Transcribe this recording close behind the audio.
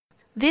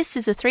This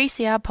is a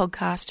 3CR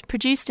podcast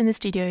produced in the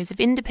studios of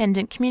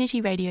independent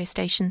community radio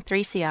station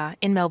 3CR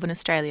in Melbourne,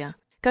 Australia.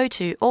 Go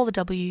to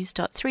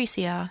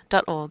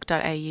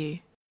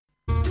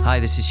allthews.3cr.org.au. Hi,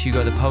 this is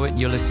Hugo the Poet.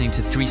 You're listening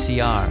to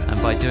 3CR, and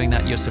by doing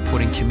that, you're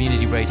supporting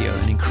community radio,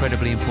 an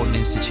incredibly important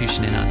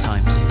institution in our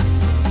times.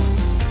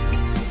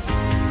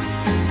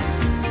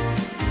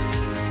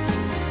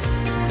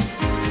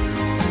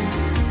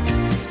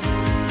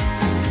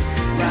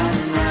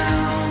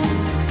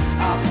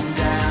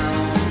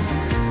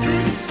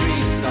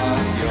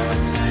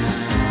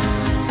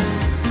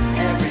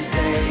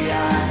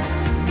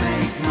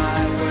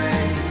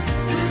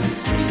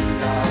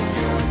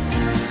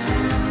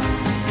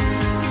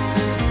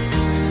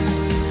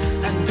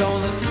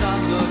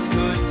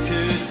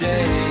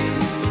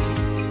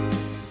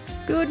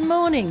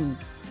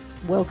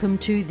 Welcome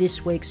to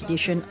this week's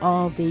edition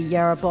of the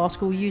Yarra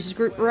Bicycle Users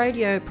Group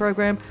radio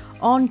program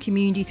on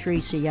Community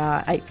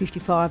 3CR,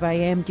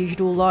 8:55am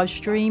digital live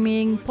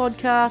streaming,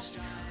 podcast,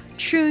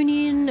 tune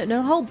in, and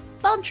a whole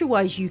bunch of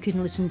ways you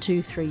can listen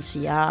to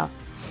 3CR.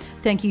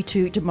 Thank you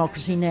to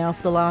Democracy Now!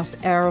 For the last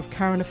hour of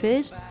current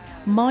affairs.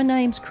 My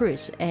name's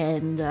Chris,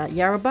 and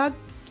Yarrabug,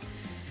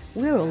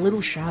 we're a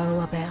little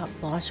show about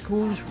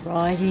bicycles,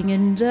 riding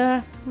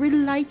and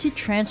related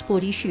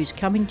transport issues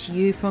coming to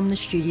you from the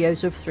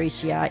studios of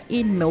 3CR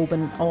in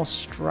Melbourne,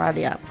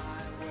 Australia.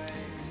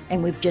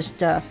 And we've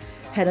just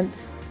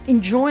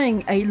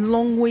enjoying a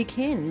long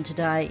weekend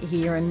today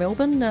here in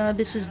Melbourne.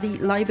 This is the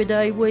Labor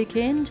Day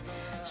weekend.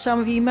 Some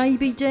of you may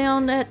be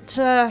down at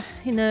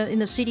in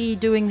the city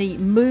doing the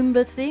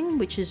Moomba thing,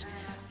 which is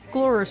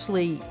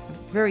gloriously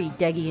very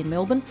daggy in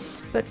Melbourne,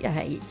 but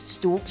hey, it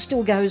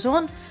still goes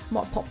on.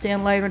 Might pop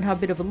down later and have a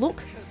bit of a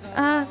look.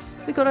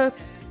 We've got a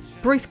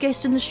brief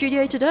guest in the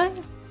studio today.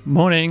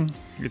 Morning,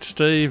 it's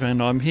Steve,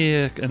 and I'm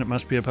here, and it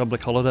must be a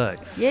public holiday.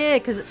 Yeah,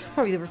 because it's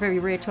probably the very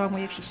rare time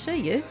we actually see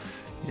you.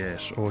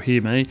 Yes, or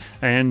hear me,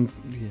 and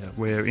yeah,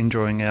 we're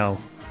enjoying our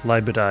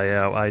Labor Day,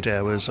 our 8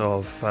 hours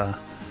of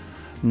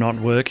not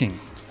working.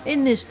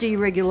 In this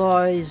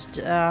deregularised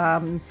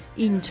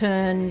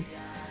intern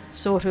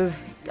sort of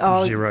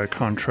zero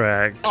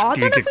contract,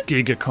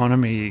 gig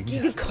economy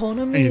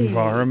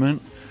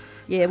environment.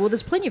 Yeah, well,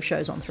 there's plenty of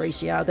shows on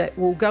 3CR that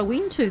will go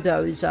into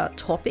those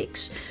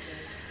topics.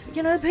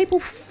 You know, people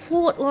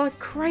fought like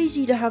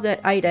crazy to have that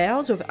 8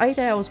 hours of 8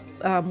 hours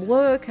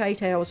work,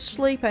 8 hours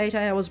sleep, 8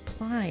 hours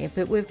play.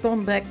 But we've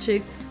gone back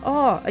to,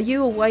 are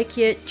you awake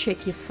yet?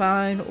 Check your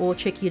phone or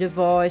check your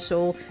device,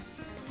 or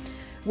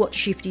what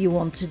shift do you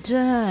want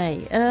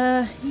today?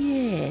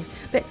 Yeah.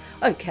 But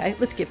okay,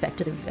 let's get back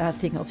to the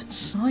thing of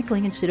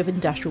cycling instead of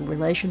industrial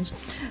relations.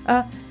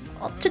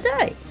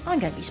 Today, I'm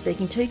going to be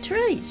speaking to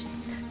Therese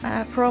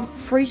from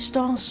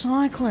Freestyle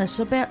Cyclists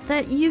about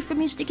that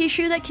euphemistic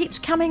issue that keeps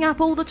coming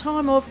up all the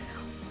time of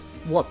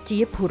what do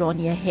you put on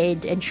your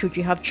head, and should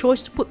you have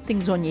choice to put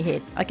things on your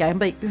head? Okay,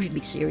 we should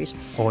be serious.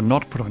 Or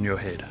not put on your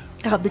head.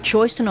 Have the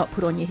choice to not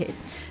put on your head.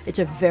 It's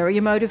a very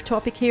emotive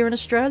topic here in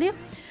Australia.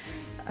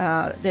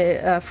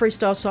 The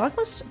Freestyle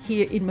Cyclists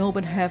here in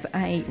Melbourne have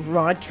a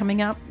ride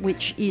coming up,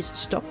 which is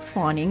Stop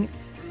Finding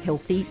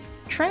Healthy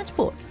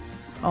Transport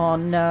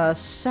on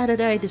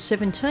Saturday the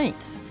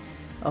 17th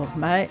of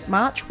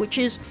March, which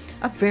is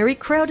a very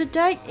crowded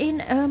date in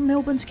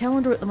Melbourne's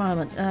calendar at the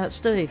moment.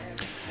 Steve?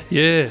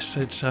 Yes,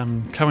 it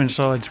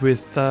coincides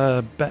with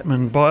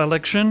Batman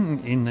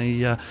by-election in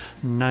the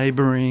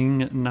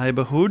neighbouring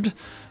neighbourhood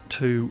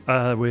to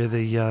where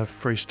the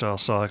Freestyle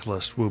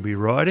Cyclist will be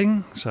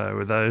riding.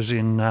 So those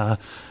in the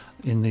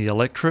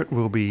electorate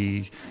will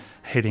be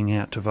heading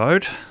out to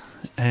vote,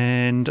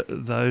 and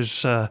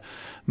those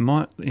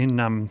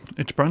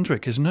it's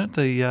Brunswick, isn't it?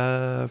 The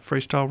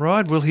freestyle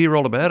ride. We'll hear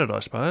all about it, I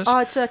suppose. Oh,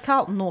 it's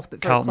Carlton North,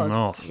 but very Carlton close.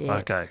 North. Yeah.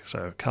 Okay,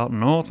 so Carlton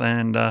North,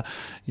 and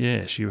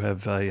yes, you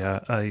have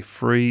a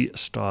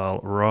freestyle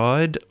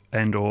ride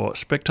and or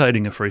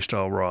spectating a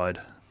freestyle ride.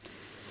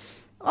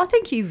 I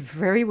think you've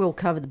very well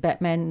covered the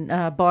Batman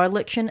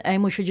by-election,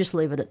 and we should just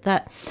leave it at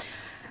that.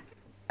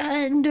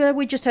 And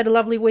we just had a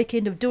lovely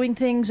weekend of doing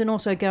things, and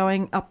also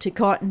going up to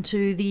Kyneton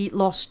to the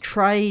Lost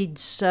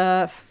Trades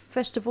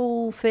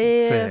Festival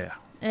Fair.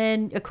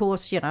 And, of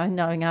course, you know,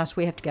 knowing us,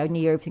 we have to go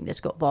near everything that's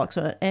got bikes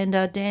on it. And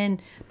Dan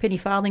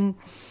Pennyfarthing,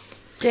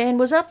 Dan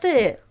was up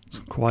there.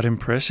 Some quite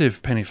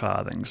impressive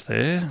pennyfarthings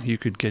there. You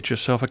could get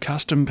yourself a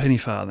custom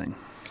pennyfarthing.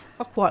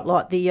 I quite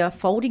like the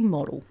folding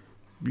model.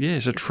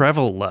 Yes, a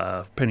travel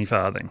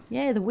pennyfarthing.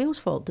 Yeah, the wheels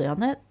fold down.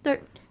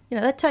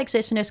 That takes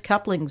S&S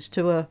couplings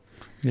to a...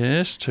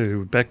 Yes,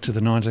 back to the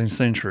 19th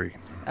century.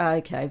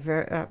 Okay,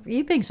 are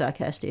you being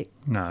sarcastic?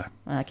 No.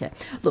 Okay.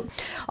 Look,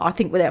 I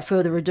think without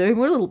further ado,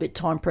 we're a little bit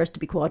time pressed to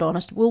be quite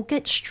honest. We'll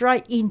get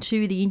straight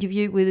into the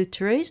interview with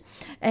Therese,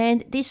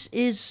 and this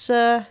is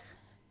quite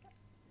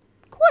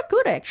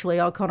good actually.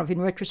 I kind of,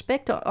 in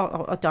retrospect,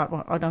 I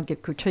don't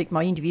get critique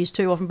my interviews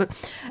too often,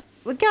 but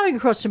we're going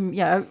across some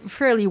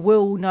fairly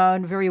well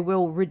known, very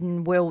well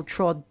written, well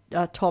trod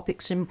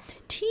topics, and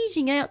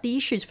teasing out the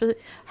issues.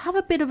 Have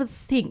a bit of a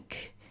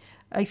think.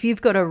 If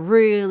you've got a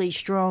really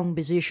strong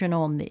position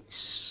on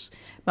this,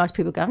 Most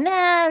people go,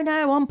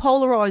 no, I'm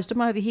polarised,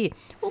 I'm over here.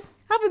 Well,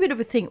 have a bit of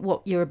a think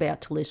what you're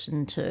about to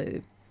listen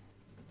to.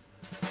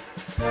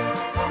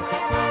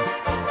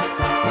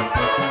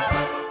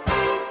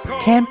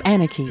 Camp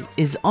Anarchy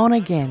is on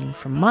again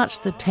from March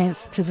the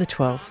 10th to the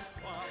 12th,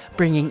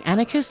 bringing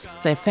anarchists,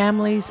 their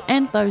families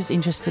and those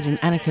interested in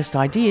anarchist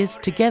ideas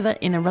together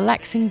in a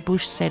relaxing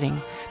bush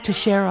setting to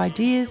share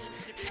ideas,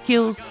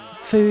 skills,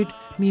 food,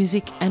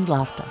 music and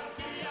laughter.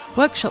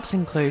 Workshops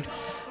include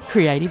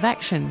creative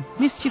action,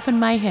 mischief and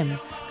mayhem,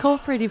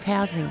 cooperative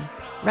housing,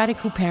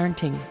 radical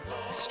parenting,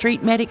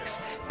 street medics,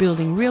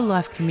 building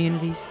real-life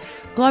communities,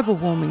 global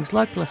warming's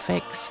local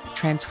effects,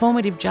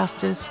 transformative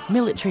justice,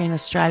 military in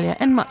Australia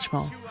and much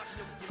more.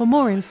 For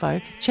more info,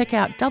 check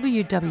out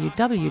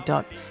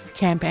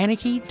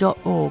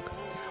www.campanarchy.org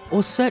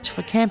or search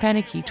for Camp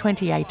Anarchy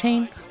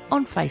 2018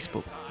 on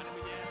Facebook.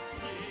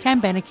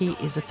 Camp Anarchy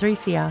is a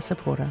 3CR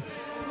supporter.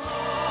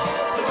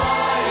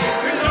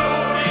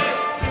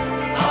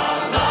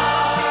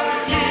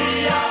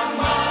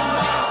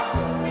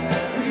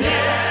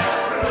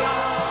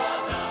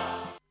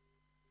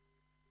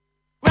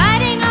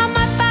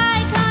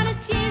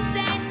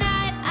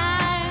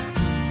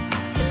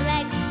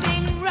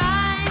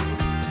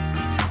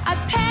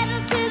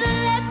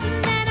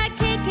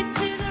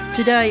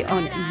 Today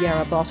on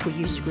Yarra Boswell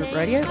Users Group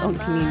Radio on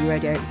Community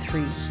Radio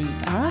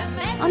 3CR,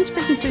 I'm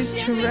speaking to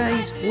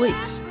Therese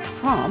Weeks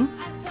from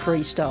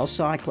Freestyle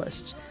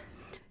Cyclists.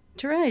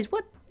 Therese,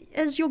 what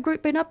has your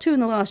group been up to in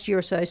the last year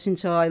or so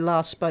since I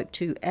last spoke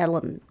to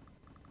Alan?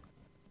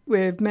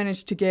 We've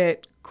managed to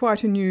get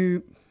quite a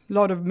new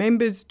lot of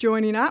members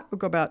joining up. We've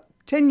got about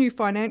 10 new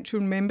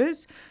financial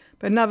members,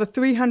 but another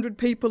 300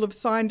 people have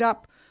signed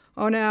up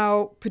on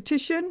our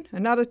petition,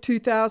 another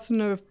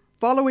 2,000 have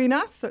following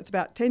us, so it's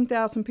about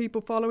 10,000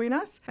 people following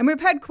us. And we've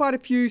had quite a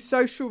few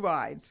social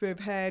rides. We've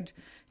had,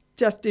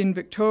 just in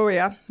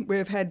Victoria,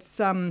 we've had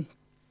some,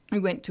 we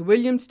went to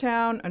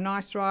Williamstown, a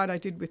nice ride I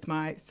did with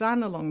my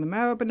son along the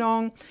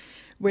Maribyrnong.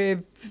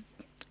 We've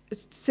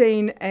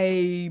seen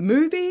a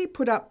movie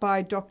put up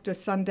by Dr.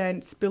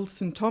 Sundance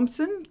Bilson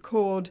Thompson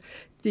called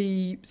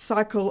The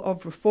Cycle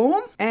of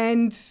Reform,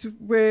 and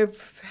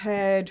we've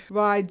had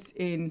rides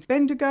in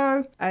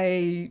Bendigo,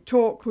 a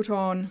talk put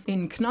on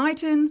in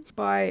Knighton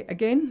by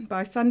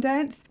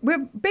Sundance.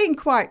 We've been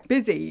quite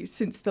busy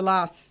since the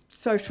last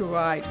social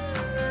ride.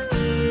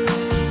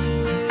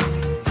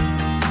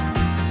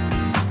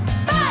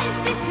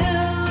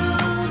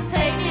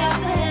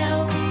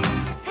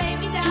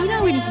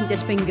 Anything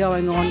that's been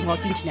going on,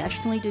 like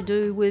internationally, to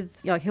do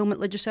with helmet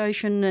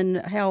legislation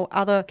and how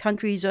other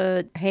countries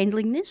are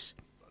handling this?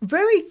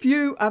 Very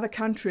few other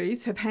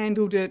countries have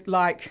handled it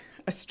like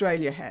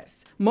Australia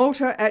has.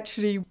 Malta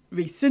actually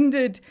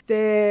rescinded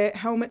their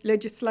helmet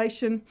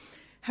legislation.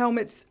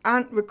 Helmets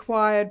aren't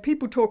required.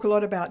 People talk a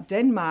lot about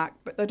Denmark,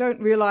 but they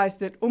don't realise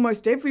that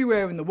almost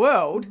everywhere in the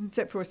world,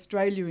 except for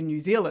Australia and New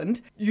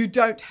Zealand, you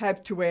don't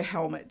have to wear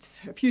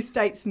helmets. A few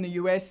states in the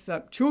US,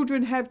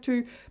 children have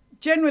to.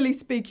 Generally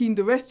speaking,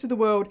 the rest of the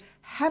world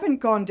haven't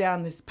gone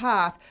down this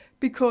path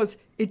because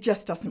it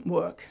just doesn't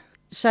work.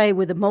 Say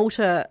with the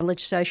Malta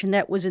legislation,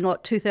 that was in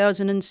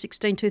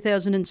 2016,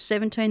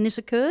 2017 this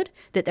occurred,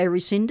 that they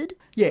rescinded?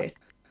 Yes.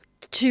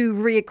 To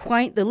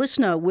reacquaint the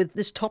listener with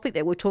this topic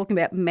that we're talking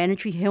about,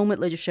 mandatory helmet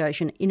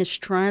legislation in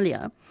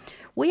Australia,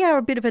 we are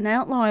a bit of an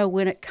outlier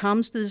when it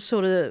comes to this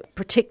sort of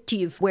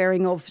protective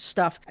wearing of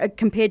stuff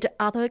compared to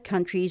other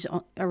countries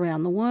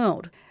around the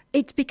world.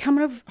 It's become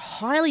a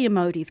highly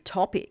emotive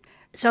topic.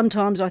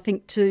 Sometimes I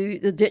think to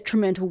the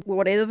detrimental,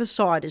 whatever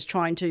side is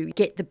trying to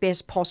get the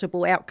best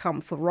possible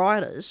outcome for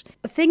riders.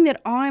 The thing that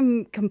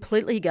I'm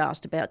completely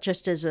aghast about,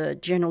 just as a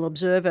general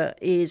observer,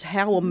 is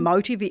how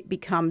emotive it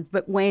becomes.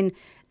 But when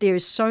there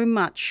is so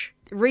much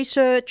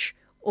research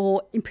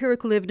or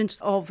empirical evidence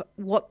of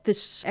what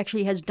this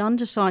actually has done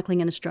to cycling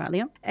in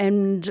Australia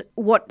and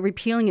what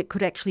repealing it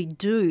could actually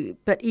do.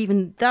 But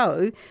even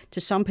though,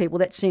 to some people,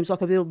 that seems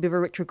like a little bit of a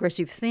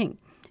retrogressive thing.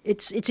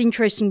 It's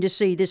interesting to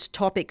see this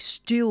topic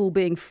still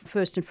being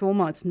first and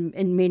foremost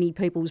in many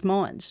people's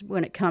minds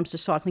when it comes to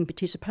cycling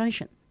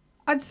participation.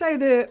 I'd say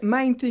the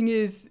main thing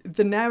is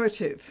the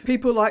narrative.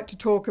 People like to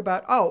talk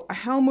about, a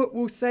helmet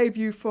will save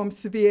you from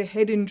severe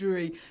head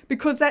injury,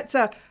 because that's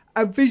a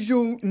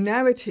visual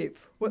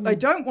narrative. What they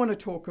don't want to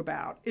talk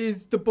about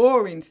is the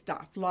boring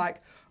stuff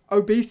like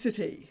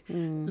obesity,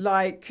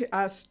 like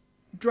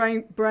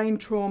brain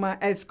trauma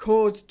as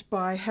caused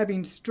by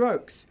having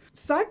strokes.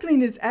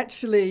 Cycling is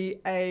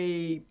actually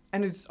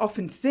and is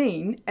often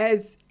seen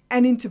as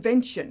an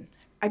intervention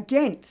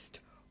against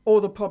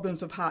all the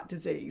problems of heart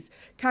disease,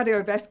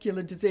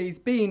 cardiovascular disease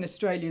being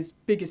Australia's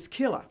biggest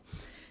killer.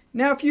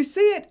 Now, if you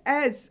see it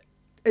as,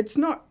 it's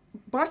not,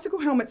 bicycle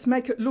helmets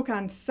make it look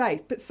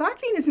unsafe, but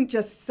cycling isn't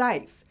just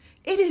safe.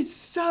 It is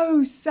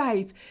so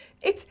safe.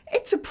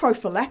 It's a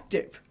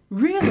prophylactic,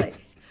 really.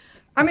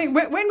 I mean,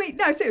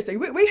 seriously,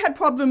 we had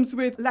problems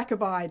with lack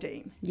of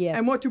iodine. Yeah.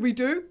 And what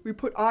do? We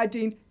put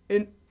iodine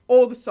in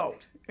all the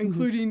salt,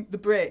 including the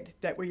bread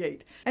that we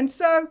eat. And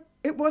so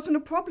it wasn't a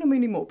problem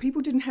anymore.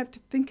 People didn't have to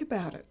think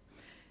about it.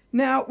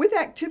 Now, with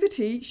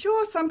activity,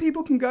 sure, some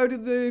people can go to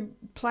the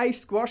play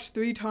squash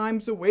 3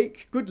 times a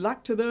week. Good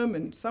luck to them.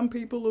 And some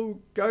people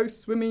will go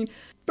swimming.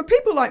 For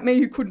people like me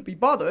who couldn't be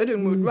bothered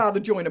and would rather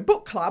join a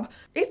book club,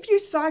 if you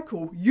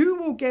cycle, you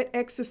will get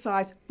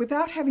exercise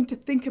without having to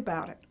think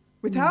about it,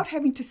 without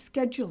having to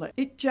schedule it.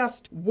 It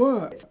just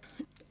works.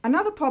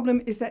 Another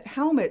problem is that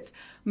helmets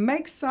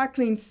make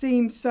cycling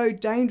seem so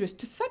dangerous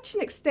to such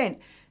an extent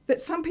that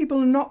some people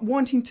are not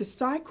wanting to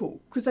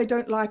cycle because they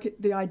don't like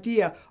it, the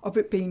idea of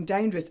it being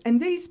dangerous.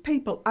 And these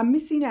people are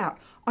missing out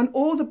on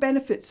all the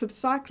benefits of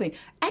cycling,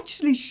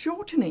 actually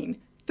shortening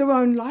their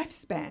own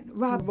lifespan,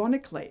 rather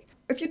ironically.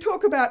 If you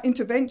talk about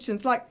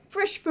interventions like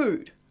fresh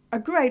food, a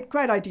great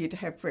idea to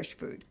have fresh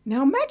food.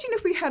 Now imagine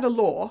if we had a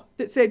law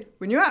that said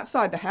when you're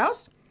outside the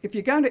house, if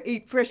you're going to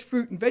eat fresh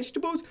fruit and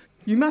vegetables,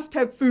 you must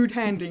have food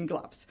handling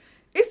gloves.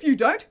 If you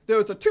don't, there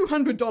is a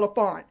 $200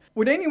 fine.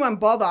 Would anyone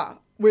bother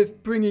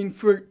with bringing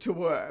fruit to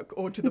work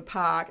or to the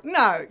park?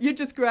 No, you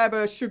just grab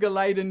a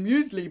sugar-laden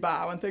muesli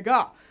bar and think,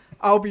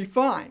 I'll be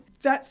fine.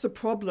 That's the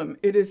problem.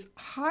 It is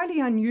highly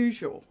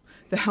unusual,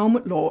 the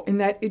helmet law, in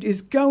that it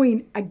is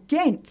going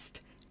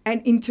against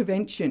an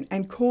intervention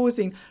and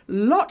causing a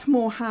lot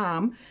more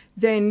harm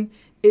than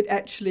it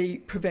actually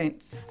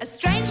prevents. A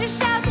stranger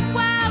shouted,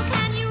 wow,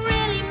 can you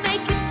really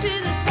make it to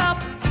the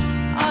top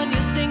on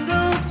your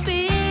single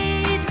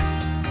speed?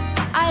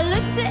 I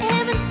looked at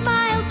him and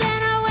smiled,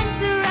 then I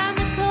went around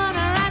the corner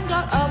and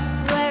got off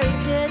where he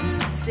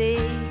couldn't see.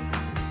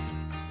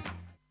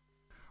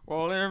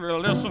 Well, if you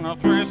listen to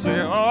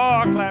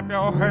 3CR, clap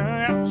your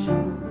hands.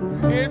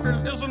 If you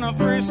listen to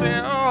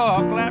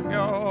 3CR, clap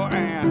your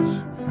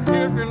hands.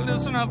 If you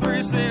listen to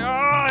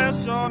 3CR, I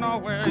sure know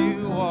where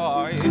you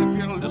are. If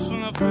you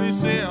listen to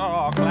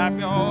 3CR, clap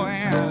your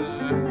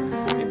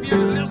hands. If you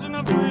listen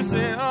to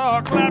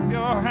 3CR, clap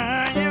your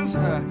hands.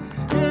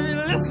 If you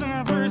listen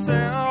to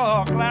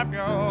 3CR, clap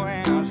your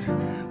hands.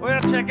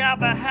 Well, check out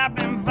the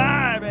happening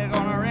vibe. You're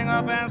gonna ring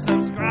up and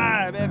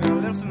subscribe. If you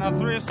listen to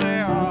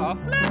 3CR,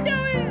 flap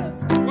your ears.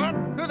 What?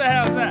 Who the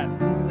hell's that?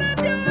 Flap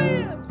your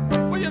ears.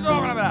 What are you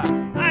talking about?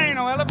 I ain't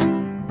no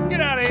elephant. Get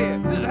out of here.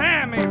 This is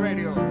handmade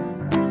radio.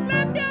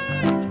 Flap your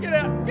ears. Get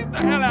out. Get the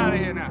hell out of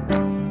here now.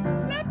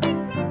 Flap it,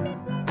 flap it,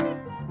 flap it,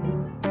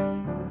 flap it.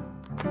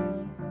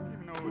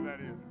 You know who that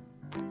is.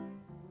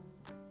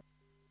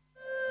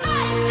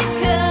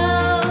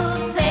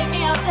 Bicycle, take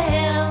me up the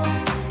hill,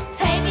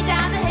 take me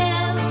down the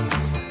hill,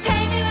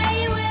 take me where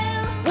you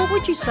will. What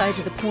would you say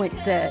to the point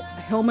that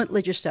helmet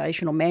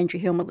legislation or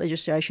mandatory helmet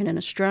legislation in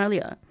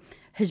Australia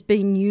has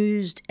been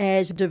used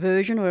as a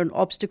diversion or an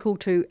obstacle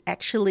to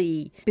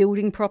actually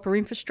building proper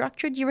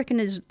infrastructure? Do you reckon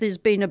there's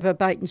been a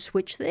bait and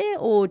switch there,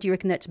 or do you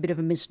reckon that's a bit of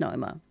a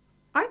misnomer?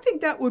 I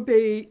think that would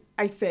be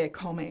a fair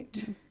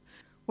comment.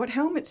 What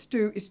helmets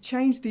do is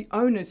change the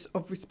onus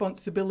of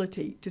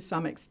responsibility to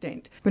some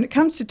extent. When it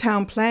comes to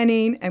town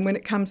planning and when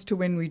it comes to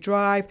when we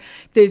drive,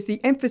 there's the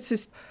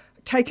emphasis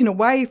taken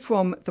away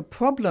from the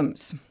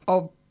problems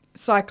of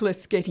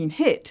cyclists getting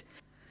hit.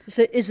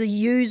 So is the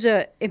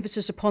user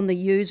emphasis upon the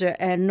user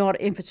and not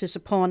emphasis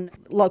upon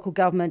local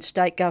governments,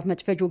 state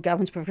governments, federal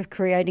governments for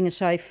creating a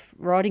safe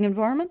riding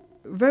environment?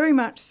 Very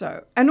much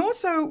so. And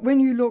also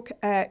when you look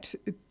at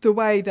the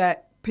way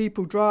that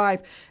people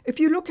drive, if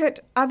you look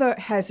at other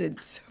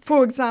hazards,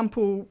 for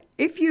example,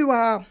 if you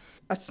are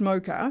a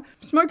smoker,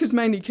 smokers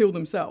mainly kill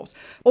themselves,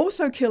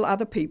 also kill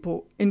other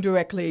people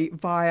indirectly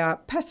via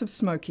passive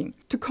smoking.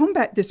 To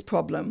combat this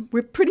problem,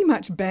 we've pretty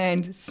much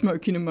banned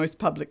smoking in most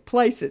public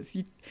places.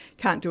 You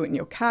can't do it in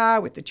your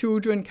car with the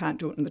children, can't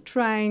do it in the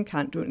train,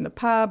 can't do it in the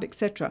pub,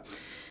 etc.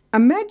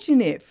 Imagine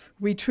if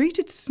we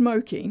treated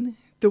smoking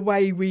the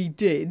way we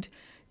did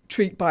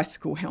treat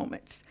bicycle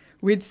helmets.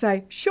 We'd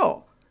say,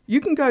 sure,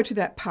 you can go to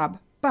that pub,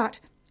 but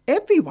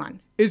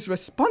everyone is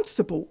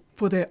responsible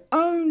for their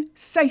own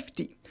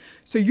safety.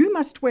 So you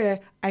must wear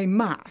a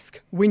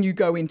mask when you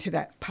go into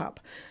that pub,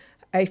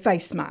 a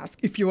face mask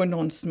if you're a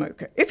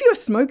non-smoker. If you're a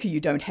smoker, you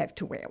don't have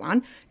to wear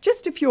one,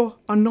 just if you're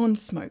a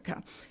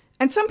non-smoker.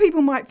 And some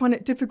people might find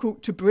it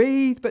difficult to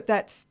breathe, but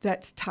that's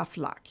tough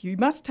luck. You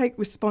must take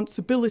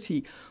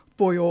responsibility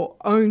for your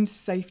own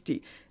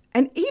safety.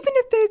 And even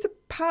if there's a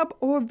pub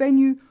or a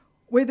venue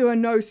where there are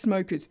no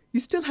smokers, you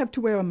still have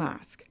to wear a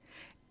mask.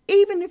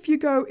 Even if you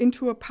go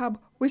into a pub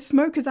where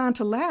smokers aren't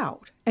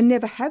allowed and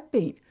never have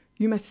been,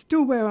 you must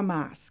still wear a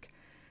mask.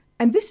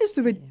 And this is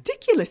the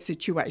ridiculous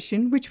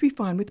situation which we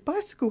find with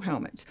bicycle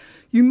helmets.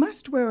 You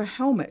must wear a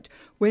helmet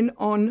when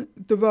on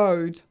the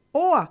roads,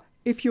 or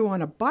if you're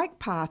on a bike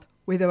path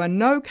where there are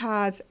no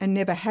cars and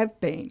never have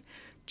been.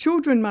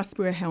 Children must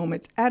wear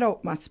helmets,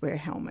 adults must wear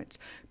helmets.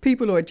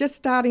 People who are just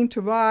starting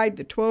to ride,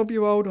 the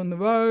 12-year-old on the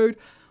road,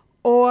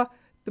 or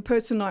the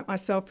person like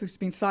myself who's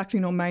been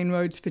cycling on main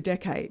roads for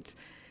decades.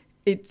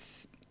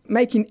 It's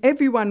making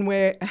everyone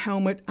wear a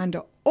helmet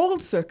under all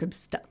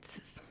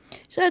circumstances.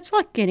 So it's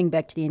like getting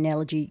back to the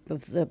analogy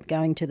of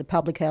going to the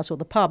public house or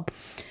the pub.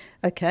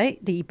 Okay,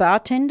 the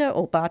bartender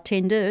or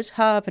bartenders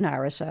have an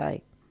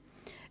RSA.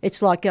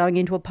 It's like going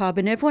into a pub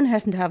and everyone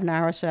having to have an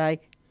RSA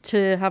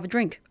to have a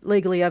drink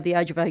legally over the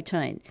age of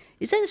 18.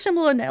 Is that a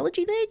similar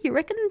analogy there, you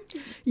reckon?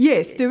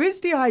 Yes, there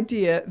is the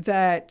idea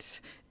that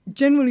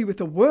generally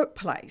with a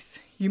workplace,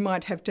 you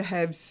might have to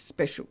have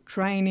special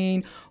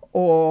training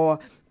or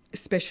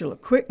special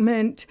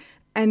equipment,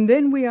 and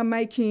then we are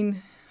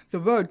making the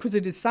road, because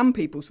it is some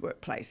people's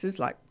workplaces,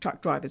 like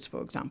truck drivers,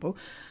 for example,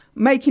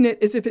 making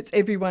it as if it's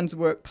everyone's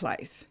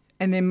workplace.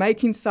 And they're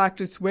making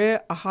cyclists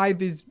wear a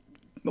high-vis,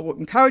 or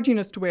encouraging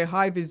us to wear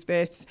high-vis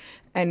vests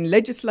and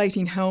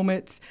legislating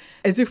helmets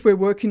as if we're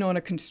working on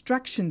a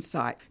construction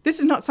site. This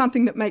is not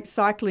something that makes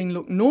cycling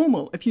look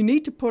normal. If you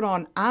need to put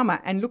on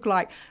armour and look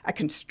like a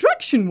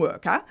construction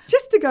worker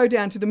just to go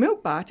down to the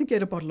milk bar to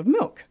get a bottle of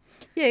milk.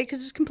 Yeah,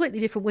 because it's completely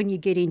different when you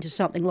get into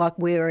something like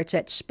where it's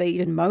at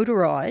speed and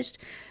motorised.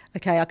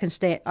 Okay, I can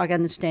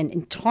understand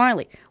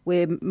entirely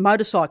where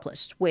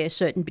motorcyclists wear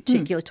certain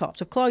particular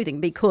types of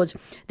clothing because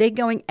they're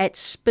going at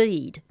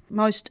speed.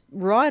 Most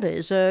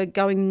riders are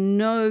going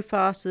no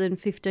faster than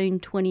 15,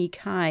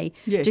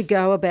 20k to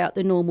go about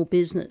the normal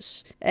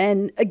business.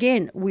 And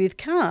again, with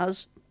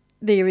cars,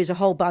 there is a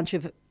whole bunch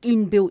of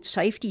inbuilt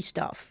safety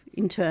stuff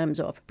in terms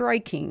of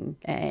braking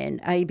and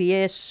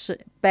ABS,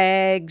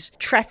 bags,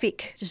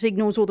 traffic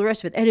signals, all the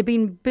rest of it, and have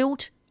been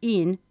built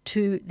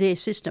into their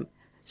system.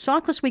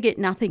 Cyclists, we get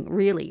nothing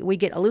really. We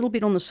get a little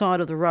bit on the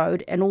side of the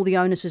road and all the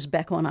onus is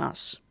back on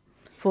us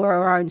for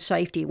our own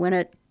safety when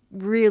it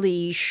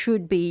really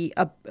should be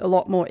a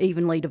lot more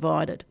evenly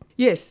divided.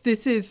 Yes,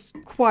 this is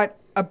quite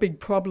a big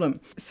problem.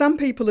 Some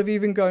people have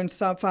even gone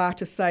so far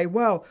to say,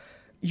 well,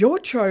 you're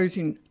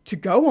chosen to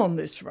go on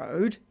this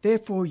road,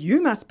 therefore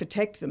you must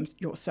protect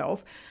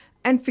yourself,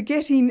 and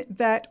forgetting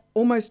that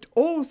almost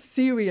all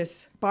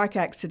serious bike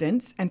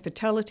accidents and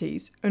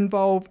fatalities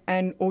involve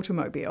an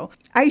automobile.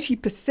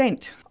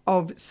 80%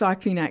 of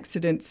cycling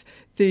accidents,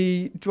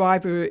 the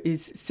driver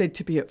is said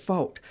to be at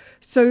fault.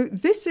 So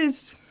this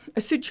is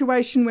a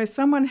situation where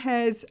someone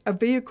has a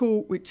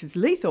vehicle which is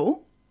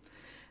lethal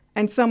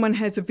and someone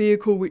has a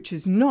vehicle which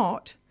is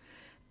not,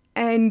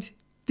 and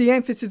the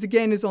emphasis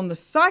again is on the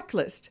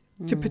cyclist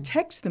to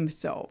protect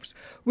themselves,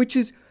 which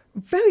is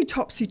very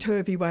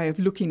topsy-turvy way of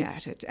looking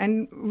at it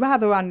and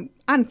rather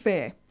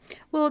unfair.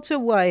 Well, it's a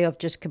way of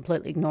just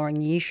completely ignoring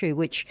the issue,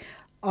 which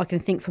I can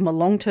think from a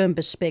long-term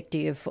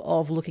perspective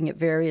of looking at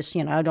various,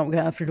 I don't going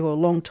to have to do a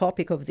long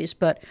topic of this,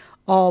 but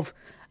of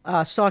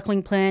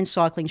cycling plans,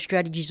 cycling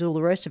strategies, all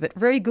the rest of it.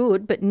 Very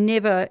good, but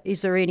never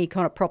is there any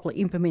kind of proper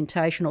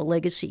implementation or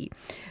legacy.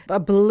 I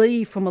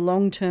believe from a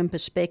long-term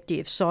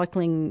perspective,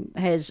 cycling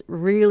has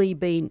really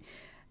been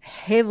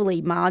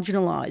heavily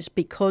marginalised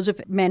because of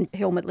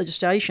helmet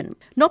legislation.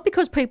 Not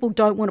because people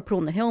don't want to put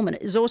on the helmet,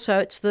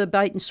 it's the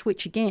bait and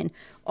switch again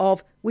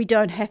of we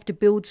don't have to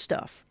build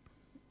stuff.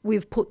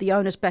 We've put the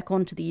onus back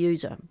onto the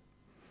user.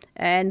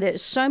 And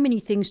there's so many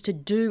things to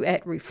do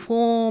at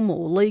reform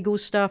or legal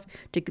stuff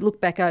to look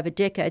back over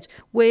decades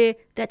where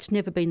that's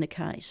never been the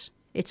case.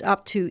 It's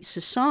up to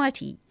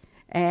society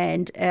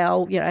and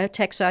our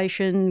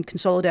taxation,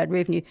 consolidated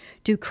revenue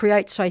to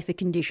create safer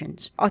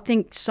conditions. I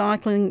think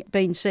cycling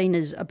being seen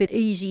as a bit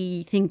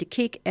easy thing to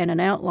kick and an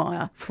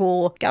outlier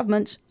for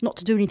governments not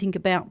to do anything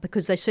about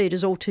because they see it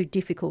as all too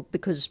difficult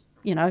because,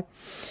 the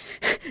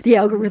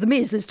algorithm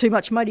is there's too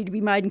much money to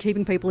be made in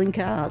keeping people in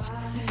cars.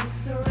 I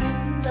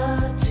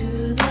surrender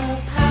to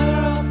the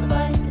power of the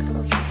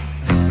bicycle.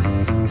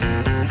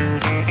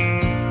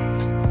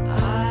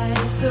 I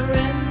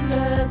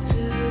surrender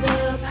to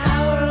the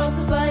power of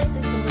the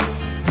bicycle.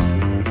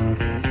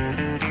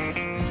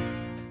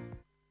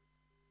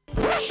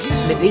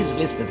 It is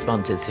listener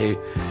sponsors who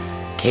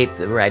keep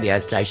the radio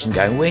station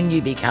going. When you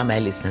become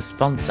a listener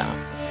sponsor,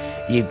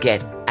 you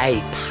get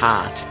a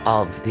part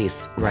of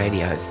this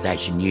radio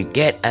station. You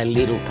get a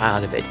little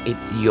part of it.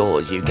 It's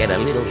yours. You get a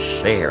little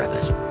share of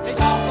it. They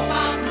talk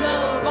about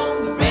love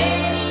on the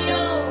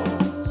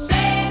radio. Say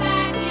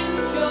that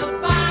you should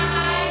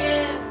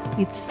buy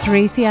it. It's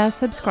 3CR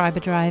Subscriber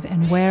Drive,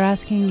 and we're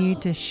asking you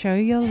to show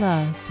your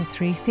love for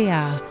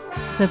 3CR.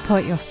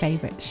 Support your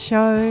favourite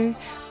show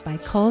by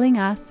calling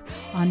us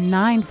on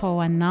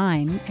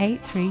 9419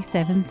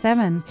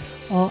 8377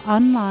 or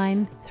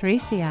online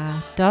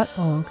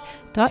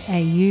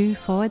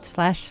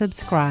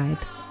 3cr.org.au/subscribe.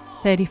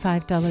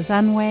 $35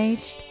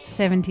 unwaged,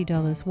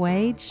 $70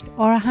 waged,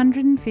 or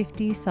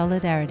 $150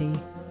 solidarity.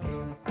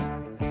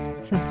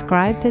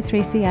 Subscribe to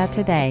 3CR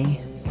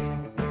today.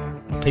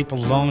 People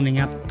lining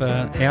up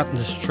out in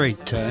the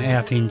street,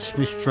 out in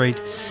Smith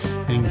Street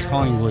and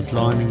Collingwood,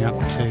 lining up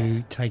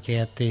to take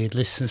out their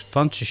listener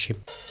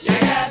sponsorship.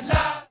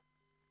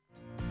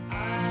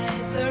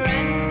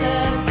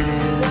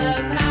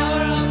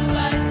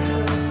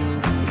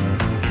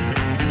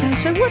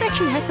 So what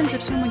actually happens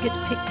if someone gets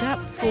picked up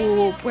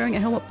for wearing a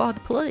helmet by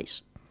the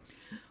police?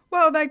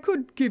 Well, they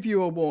could give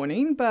you a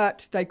warning,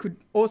 but they could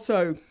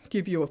also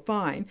give you a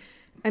fine.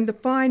 And the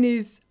fine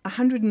is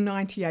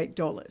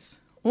 $198,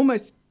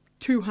 almost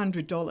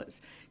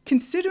 $200.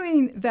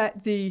 Considering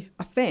that the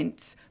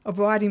offence of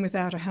riding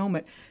without a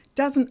helmet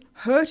doesn't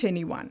hurt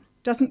anyone,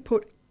 doesn't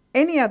put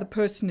any other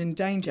person in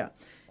danger,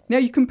 Now,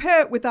 you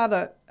compare it with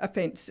other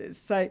offences.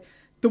 Say,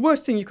 the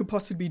worst thing you could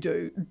possibly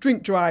do,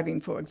 drink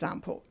driving, for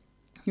example.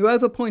 You're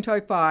over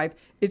 0.05,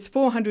 it's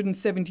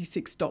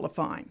 $476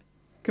 fine,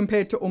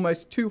 compared to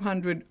almost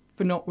 $200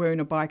 for not wearing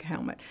a bike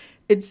helmet.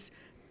 It's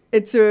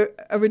a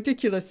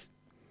ridiculous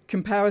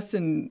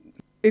comparison.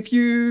 If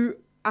you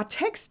are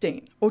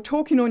texting or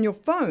talking on your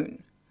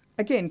phone,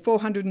 again,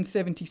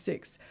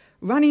 $476.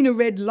 Running a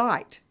red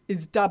light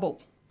is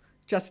double,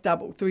 just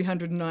double,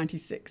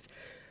 $396.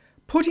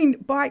 Putting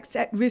bikes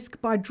at risk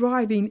by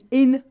driving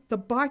in the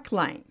bike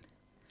lane,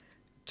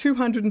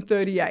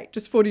 $238,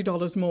 just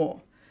 $40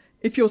 more.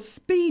 If you're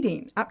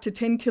speeding up to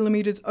 10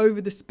 kilometres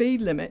over the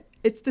speed limit,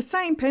 it's the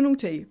same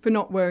penalty for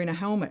not wearing a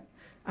helmet,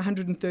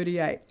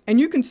 $138. And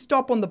you can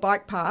stop on the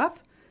bike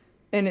path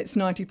and it's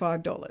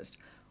 $95.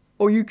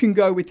 Or you can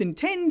go within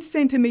 10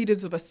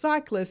 centimetres of a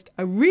cyclist,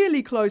 a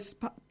really close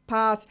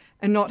pass,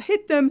 and not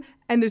hit them,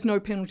 and there's no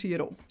penalty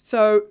at all.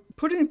 So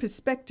put it in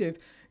perspective,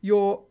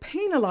 you're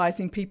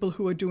penalising people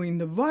who are doing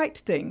the right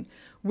thing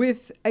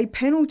with a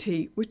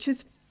penalty which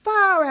is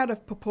far out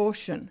of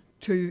proportion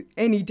to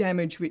any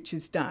damage which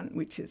is done,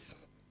 which is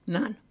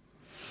none.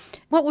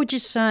 What would you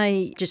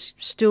say,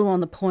 just still on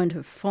the point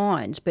of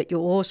fines, but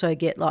you'll also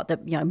get like the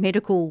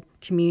medical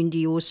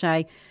community will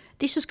say,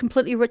 this is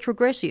completely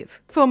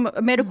retrogressive. From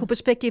a medical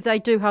perspective, they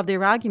do have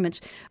their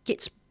arguments.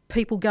 Gets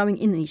people going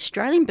in the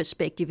Australian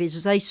perspective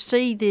is they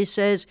see this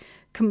as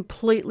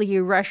completely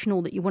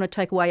irrational that you want to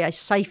take away a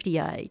safety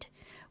aid.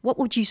 What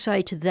would you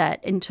say to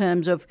that in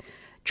terms of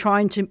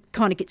trying to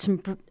kind of get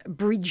some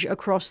bridge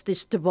across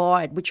this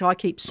divide, which I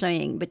keep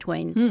seeing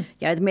between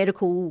the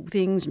medical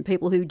things and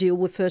people who deal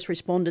with first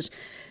responders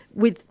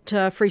with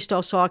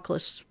freestyle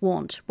cyclists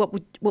want? What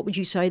would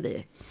you say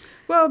there?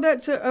 Well,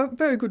 that's a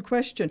very good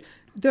question.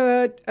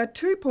 There are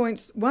 2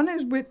 points. One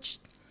is which,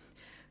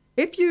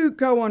 if you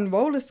go on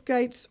roller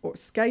skates or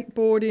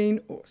skateboarding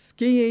or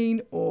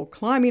skiing or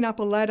climbing up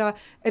a ladder,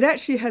 it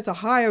actually has a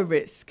higher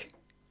risk,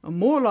 or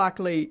more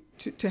likely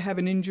to have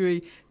an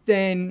injury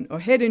or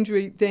head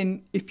injury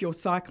than if you're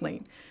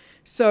cycling.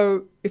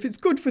 So if it's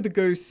good for the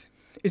goose,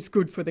 it's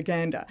good for the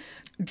gander.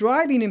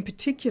 Driving in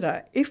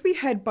particular, if we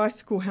had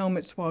bicycle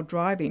helmets while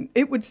driving,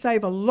 it would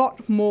save a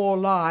lot more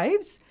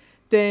lives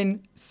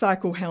than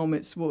cycle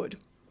helmets would.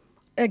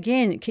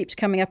 Again, it keeps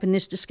coming up in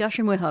this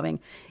discussion we're having,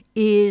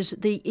 is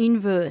the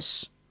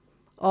inverse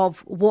of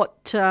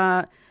what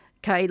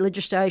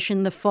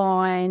legislation, the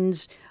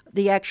fines,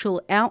 the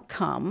actual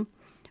outcome,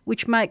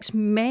 which makes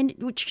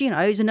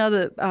is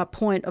another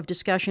point of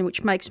discussion,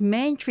 which makes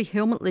mandatory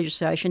helmet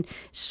legislation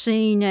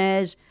seen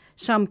as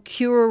some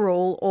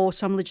cure-all or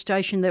some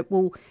legislation that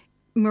will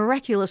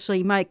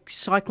miraculously make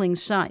cycling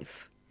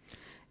safe.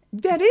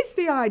 That is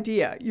the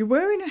idea. You're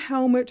wearing a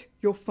helmet,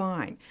 you're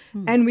fine.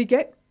 And we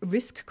get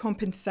risk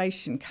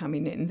compensation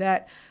coming in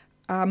that,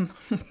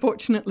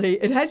 unfortunately,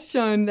 it has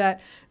shown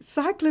that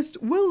cyclists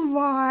will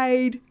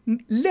ride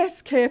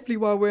less carefully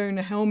while wearing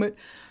a helmet.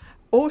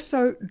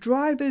 Also,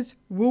 drivers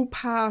will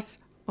pass,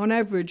 on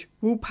average,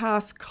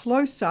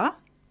 closer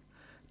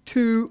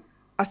to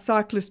a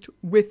cyclist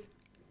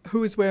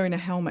who is wearing a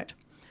helmet.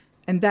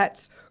 And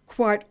that's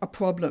quite a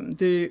problem,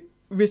 the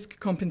risk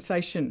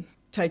compensation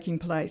taking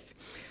place.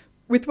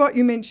 With what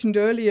you mentioned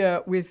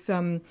earlier with,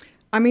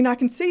 I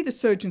can see the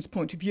surgeon's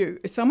point of view.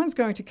 If someone's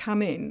going to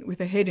come in with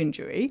a head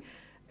injury,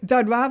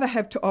 they'd rather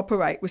have to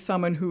operate with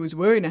someone who is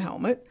wearing a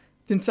helmet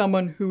than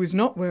someone who is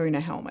not wearing a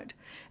helmet.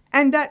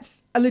 And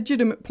that's a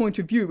legitimate point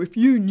of view. If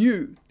you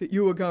knew that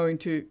you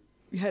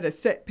had a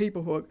set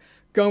people who are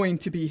going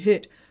to be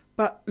hit.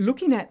 But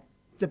looking at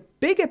the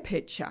bigger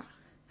picture,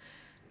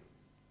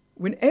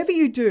 whenever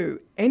you do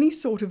any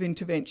sort of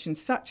intervention,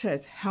 such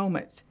as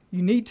helmets,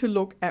 you need to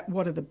look at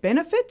what are the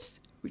benefits,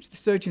 which the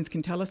surgeons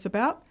can tell us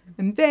about,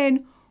 and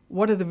then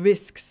what are the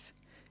risks.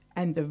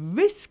 And the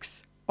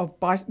risks of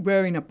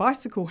wearing a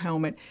bicycle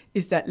helmet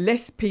is that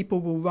less people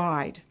will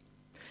ride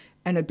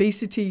and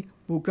obesity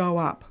will go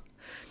up.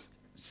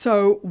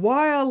 So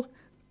while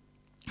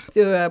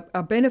there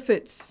are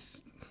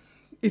benefits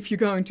if you're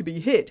going to be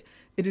hit,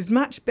 it is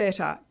much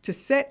better to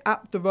set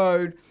up the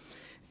road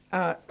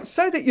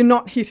so that you're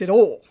not hit at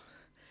all.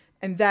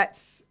 And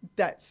that's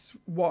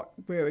what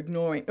we're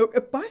ignoring.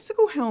 If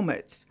bicycle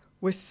helmets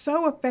were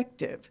so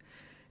effective,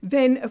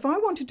 then if I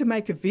wanted to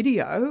make a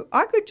video,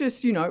 I could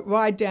just,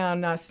 ride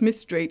down Smith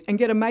Street and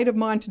get a mate of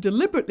mine to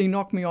deliberately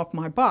knock me off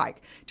my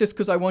bike just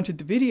because I wanted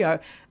the video,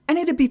 and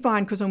it'd be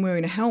fine because I'm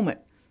wearing a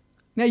helmet.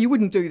 Now, you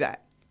wouldn't do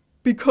that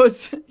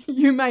because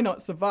you may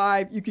not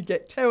survive. You could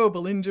get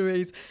terrible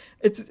injuries.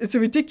 It's a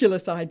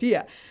ridiculous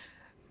idea,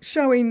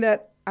 showing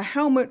that a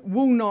helmet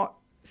will not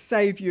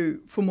save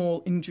you from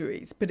all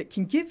injuries, but it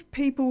can give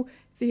people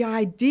the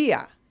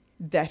idea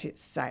that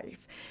it's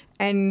safe.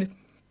 And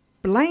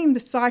blame the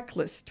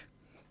cyclist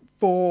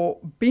for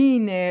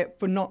being there,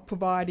 for not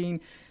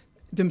providing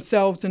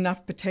themselves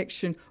enough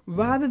protection,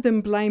 rather than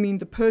blaming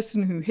the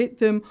person who hit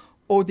them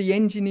or the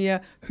engineer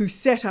who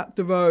set up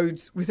the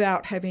roads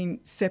without having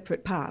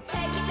separate paths.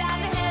 Take me down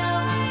the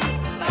hill,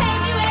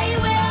 take me where you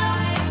will.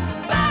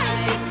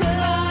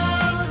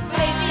 Bicycle,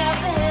 take me up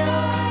the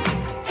hill.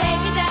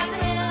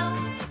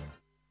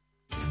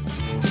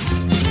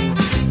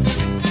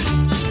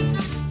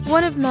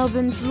 One of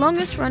Melbourne's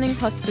longest-running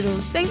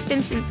hospitals, St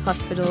Vincent's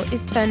Hospital,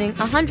 is turning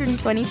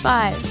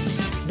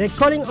 125. They're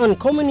calling on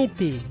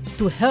community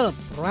to help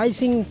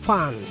raising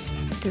funds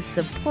to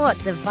support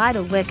the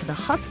vital work of the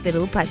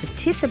hospital by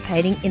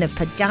participating in a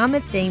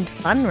pajama-themed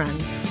fun run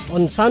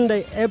on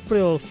Sunday,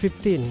 April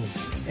 15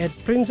 at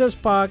Princess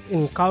Park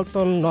in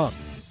Carlton North.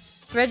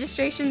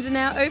 Registrations are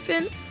now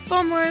open.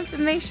 For more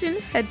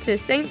information, head to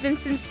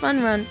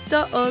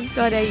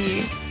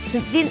stvincentsfunrun.org.au.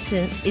 St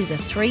Vincent's is a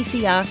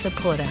 3CR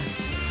supporter.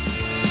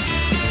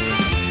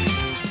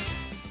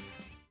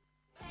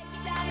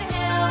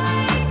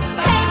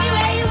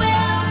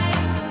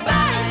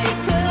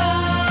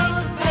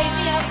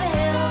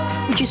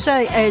 Would you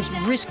say, as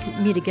risk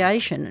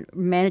mitigation,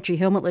 mandatory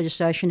helmet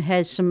legislation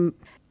has some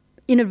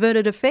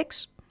inadvertent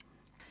effects?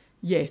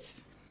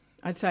 Yes,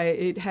 I'd say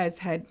it has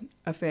had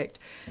effect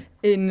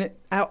in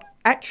our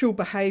actual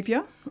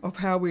behaviour of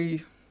how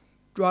we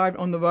drive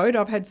on the road.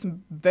 I've had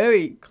some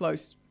very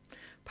close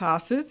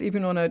passes,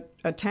 even on a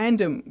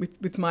tandem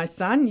with my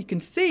son. You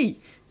can see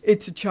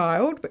it's a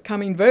child, but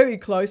coming very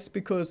close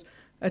because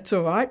that's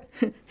all right.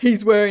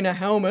 He's wearing a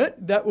helmet,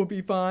 that will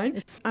be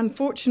fine.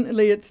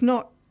 Unfortunately, it's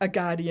not a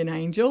guardian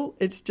angel,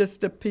 it's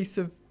just a piece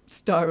of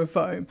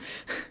styrofoam.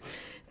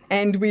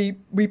 And we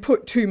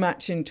put too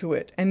much into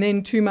it, and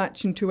then too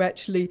much into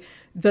actually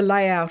the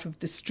layout of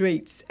the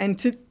streets. And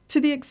to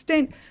the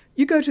extent,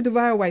 you go to the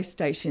railway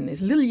station,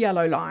 there's a little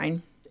yellow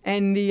line,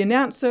 and the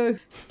announcer,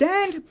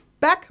 stand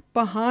back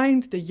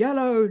behind the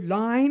yellow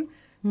line.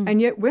 And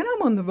yet when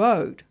I'm on the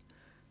road,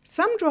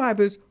 some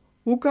drivers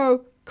will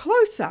go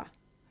closer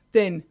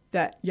than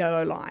that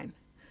yellow line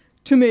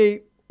to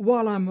me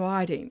while I'm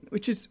riding,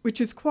 which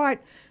is quite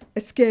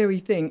a scary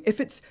thing. If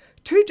it's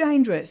too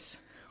dangerous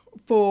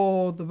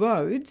for the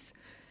roads,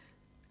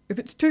 if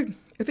it's too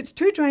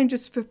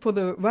dangerous for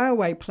the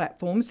railway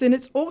platforms, then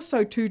it's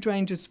also too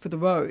dangerous for the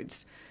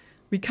roads.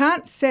 We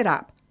can't set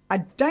up a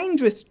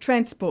dangerous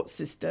transport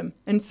system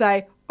and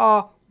say,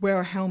 oh, wear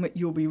a helmet,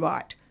 you'll be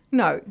right.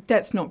 No,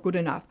 that's not good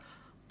enough.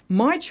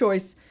 My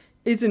choice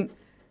isn't,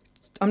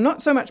 I'm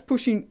not so much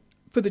pushing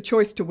for the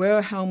choice to wear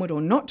a helmet or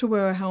not to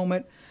wear a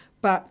helmet,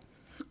 but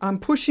I'm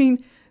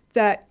pushing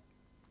that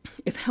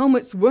if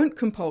helmets weren't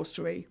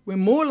compulsory, we're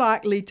more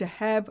likely to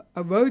have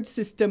a road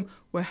system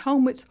where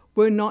helmets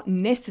were not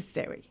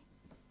necessary.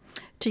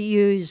 To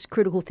use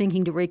critical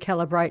thinking to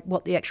recalibrate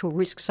what the actual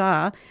risks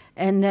are,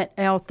 and that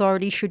our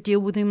authorities should deal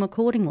with them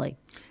accordingly.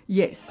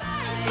 Yes.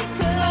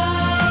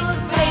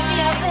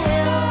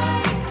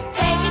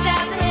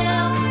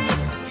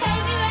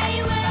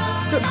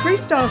 So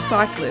Freestyle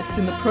Cyclists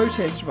in the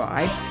protest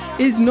ride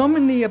is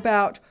nominally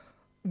about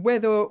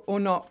whether or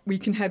not we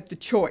can have the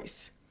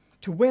choice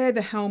to wear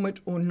the helmet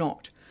or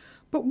not.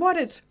 But what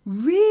it's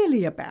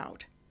really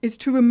about is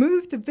to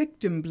remove the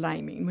victim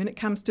blaming when it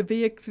comes to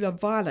vehicular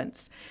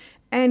violence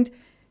and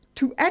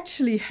to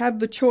actually have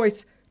the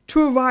choice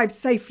to arrive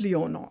safely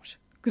or not.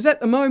 Because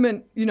at the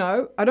moment,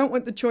 I don't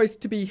want the choice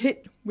to be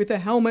hit with a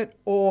helmet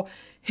or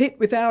hit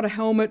without a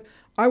helmet.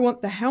 I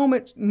want the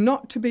helmet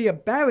not to be a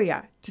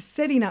barrier to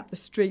setting up the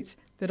streets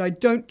that I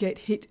don't get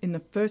hit in the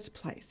first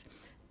place.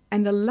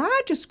 And the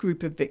largest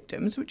group of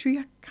victims, which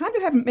we kind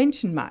of haven't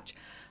mentioned much,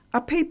 are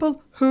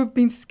people who have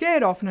been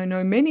scared off, and I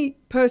know many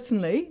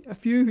personally, a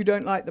few who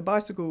don't like the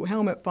bicycle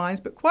helmet fines,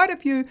 but quite a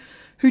few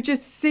who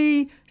just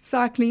see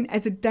cycling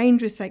as a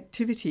dangerous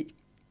activity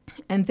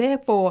and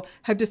therefore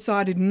have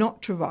decided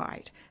not to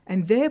ride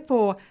and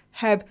therefore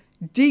have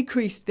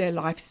decreased their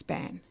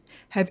lifespan,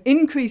 have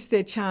increased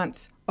their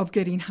chance of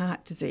getting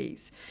heart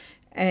disease.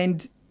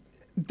 And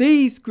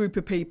these group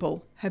of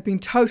people have been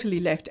totally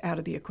left out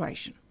of the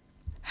equation.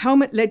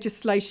 Helmet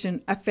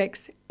legislation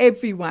affects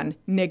everyone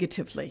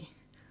negatively,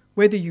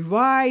 whether you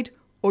ride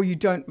or you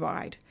don't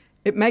ride.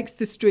 It makes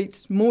the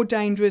streets more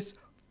dangerous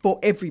for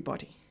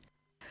everybody.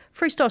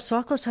 Freestyle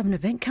Cyclists have an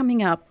event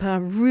coming up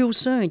real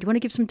soon. Do you want to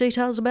give some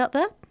details about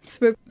that?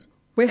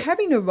 We're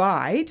having a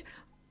ride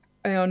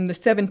on the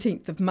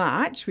 17th of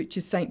March, which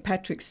is St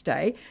Patrick's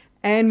Day,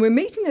 and we're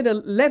meeting at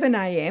 11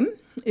 a.m,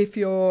 if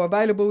you're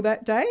available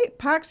that day,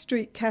 Park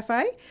Street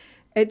Cafe.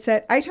 It's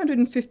at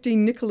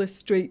 815 Nicholas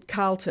Street,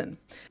 Carlton.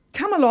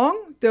 Come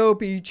along, there'll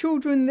be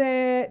children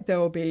there,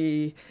 there'll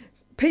be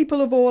people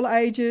of all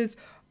ages.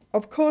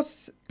 Of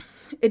course,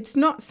 it's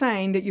not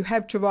saying that you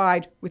have to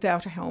ride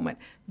without a helmet.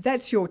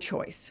 That's your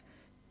choice.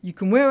 You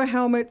can wear a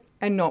helmet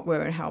and not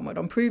wear a helmet.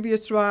 On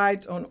previous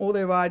rides, on all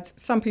their rides,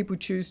 some people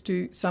choose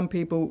to, some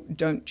people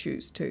don't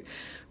choose to.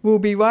 We'll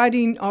be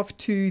riding off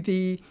to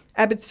the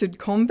Abbotsford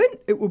Convent.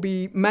 It will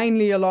be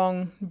mainly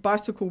along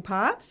bicycle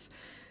paths.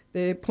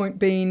 The point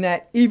being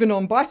that even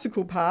on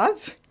bicycle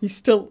paths, you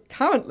still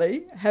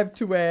currently have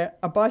to wear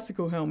a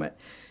bicycle helmet.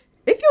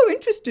 If you're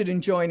interested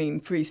in joining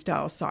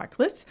Freestyle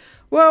Cyclists,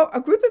 well, a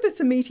group of us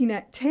are meeting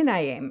at 10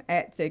 a.m.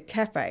 at the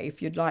cafe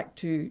if you'd like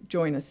to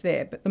join us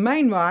there. But the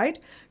main ride,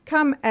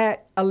 come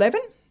at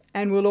 11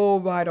 and we'll all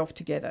ride off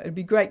together. It'd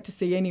be great to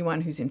see anyone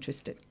who's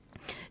interested.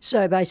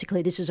 So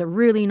basically this is a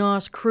really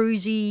nice,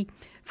 cruisy,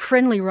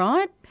 friendly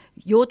ride.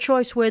 Your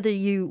choice whether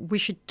you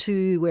wish it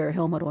to wear a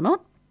helmet or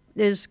not.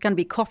 There's going to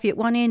be coffee at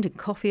one end and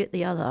coffee at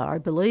the other, I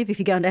believe, if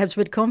you're going to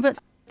Abbotsford Convent.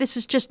 This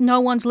is just no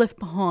one's left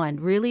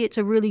behind, really. It's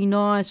a really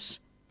nice,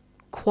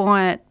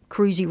 quiet,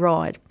 cruisy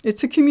ride.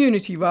 It's a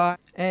community ride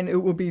and it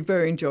will be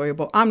very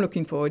enjoyable. I'm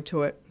looking forward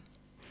to it.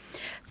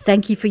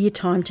 Thank you for your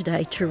time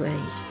today,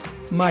 Therese.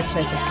 My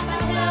pleasure.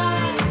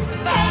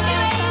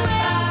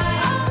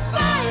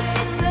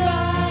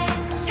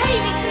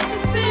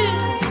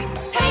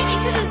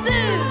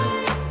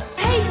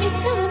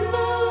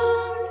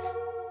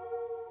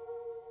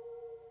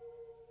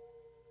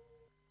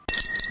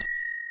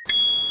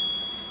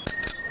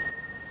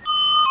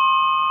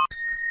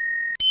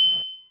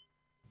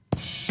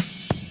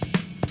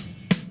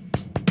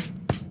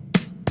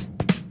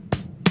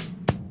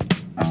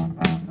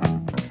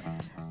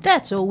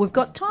 That's all we've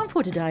got time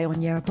for today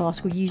on Yarra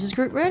Bicycle Users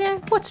Group Radio.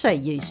 What say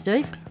you,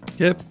 Steve?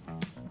 Yep,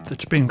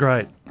 it's been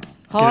great.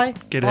 Hi.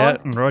 Get Hi.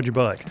 out and ride your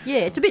bike.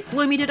 Yeah, it's a bit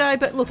gloomy today,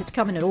 but look, it's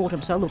coming in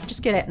autumn, so look,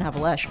 just get out and have a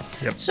lash.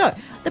 Yep. So,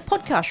 the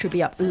podcast should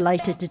be up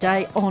later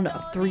today on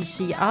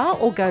 3CR,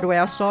 or go to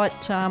our site,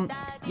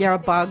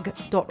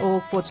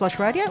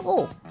 yarrabug.org/radio,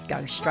 or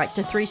go straight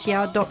to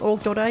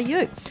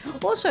 3cr.org.au.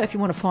 Also, if you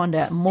want to find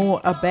out more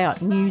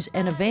about news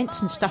and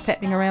events and stuff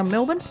happening around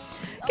Melbourne,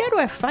 go to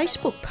our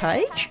Facebook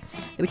page,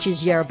 which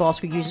is Yarra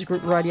Bicycle Users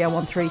Group Radio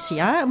on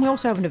 3CR, and we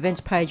also have an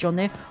events page on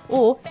there,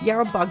 or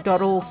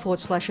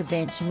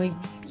yarrabug.org/events, and we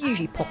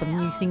usually pop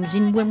new things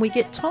in when we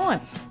get time.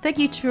 Thank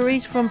you,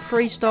 Therese from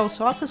Freestyle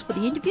Cyclist, for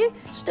the interview.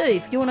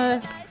 Steve, you want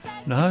to...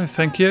 No,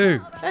 thank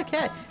you.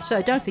 Okay,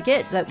 so don't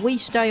forget that we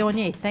stay on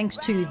air thanks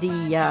to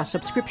the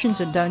subscriptions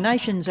and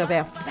donations of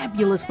our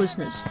fabulous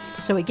listeners.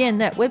 So again,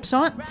 that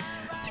website,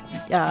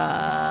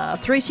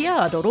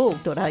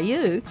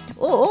 3cr.org.au,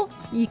 or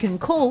you can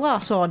call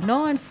us on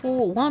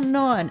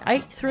 9419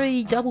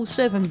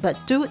 8377, but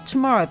do it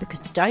tomorrow because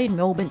today in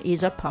Melbourne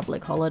is a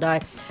public holiday,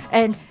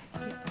 and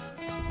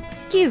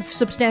give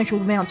substantial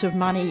amounts of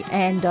money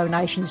and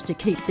donations to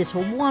keep this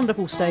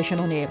wonderful station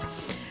on air.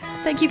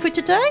 Thank you for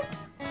today.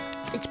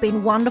 It's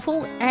been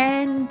wonderful,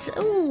 and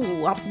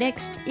up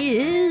next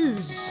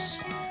is,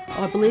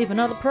 I believe,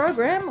 another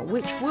program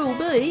which will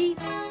be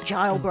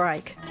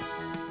Jailbreak.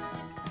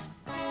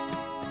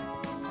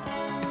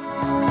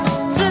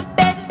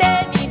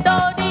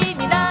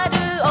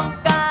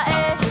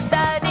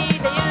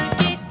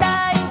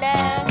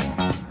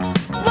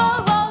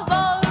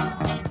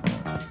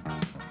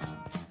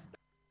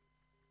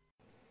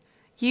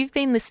 You've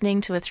been listening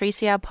to a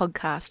 3CR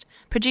podcast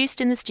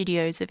produced in the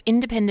studios of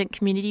independent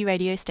community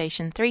radio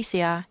station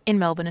 3CR in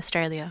Melbourne,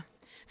 Australia.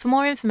 For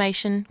more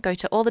information, go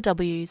to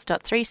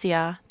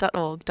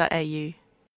allthews.3cr.org.au.